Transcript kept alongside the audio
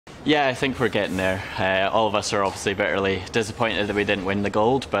Yeah, I think we're getting there. All of us are obviously bitterly disappointed that we didn't win the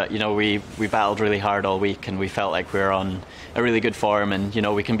gold, but we battled really hard all week, and we felt like we were on a really good form, and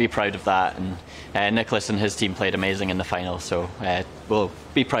we can be proud of that. And Nicholas and his team played amazing in the final, so we'll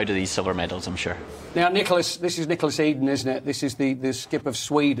be proud of these silver medals, I'm sure. Now, Nicholas, this is Nicholas Eden, isn't it? This is the skip of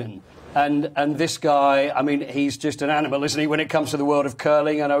Sweden. And this guy, I mean, he's just an animal, isn't he, when it comes to the world of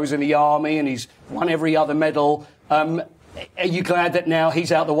curling? I know he's in the army and he's won every other medal. Are you glad that now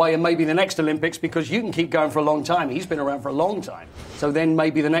he's out the way and maybe the next Olympics, because you can keep going for a long time? He's been around for a long time. So then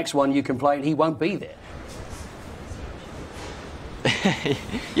maybe the next one you can play and he won't be there.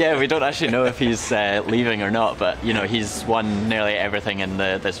 Yeah, we don't actually know if he's leaving or not, but he's won nearly everything in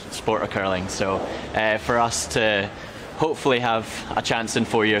the sport of curling. So for us to hopefully have a chance in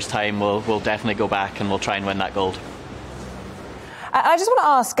 4 years' time, we'll definitely go back and we'll try and win that gold. I just want to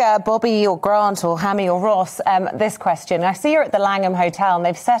ask Bobby or Grant or Hammy or Ross this question. I see you're at the Langham Hotel and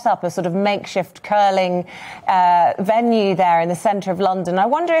they've set up a sort of makeshift curling venue there in the centre of London. I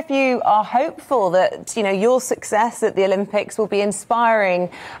wonder if you are hopeful that, your success at the Olympics will be inspiring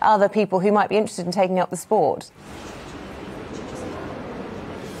other people who might be interested in taking up the sport.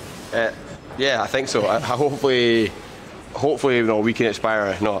 Yeah, I think so. Hopefully, we can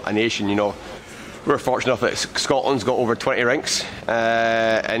inspire a nation. We're fortunate enough that Scotland's got over 20 rinks,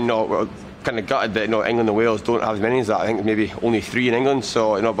 and we're kind of gutted that England and Wales don't have as many as that. I think maybe only 3 in England.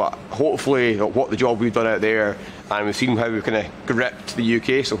 So but hopefully, what the job we've done out there, and we've seen how we've kind of gripped the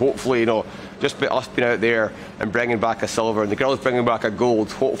UK. So hopefully, just us being out there and bringing back a silver, and the girls bringing back a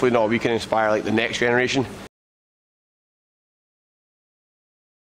gold. Hopefully, we can inspire the next generation.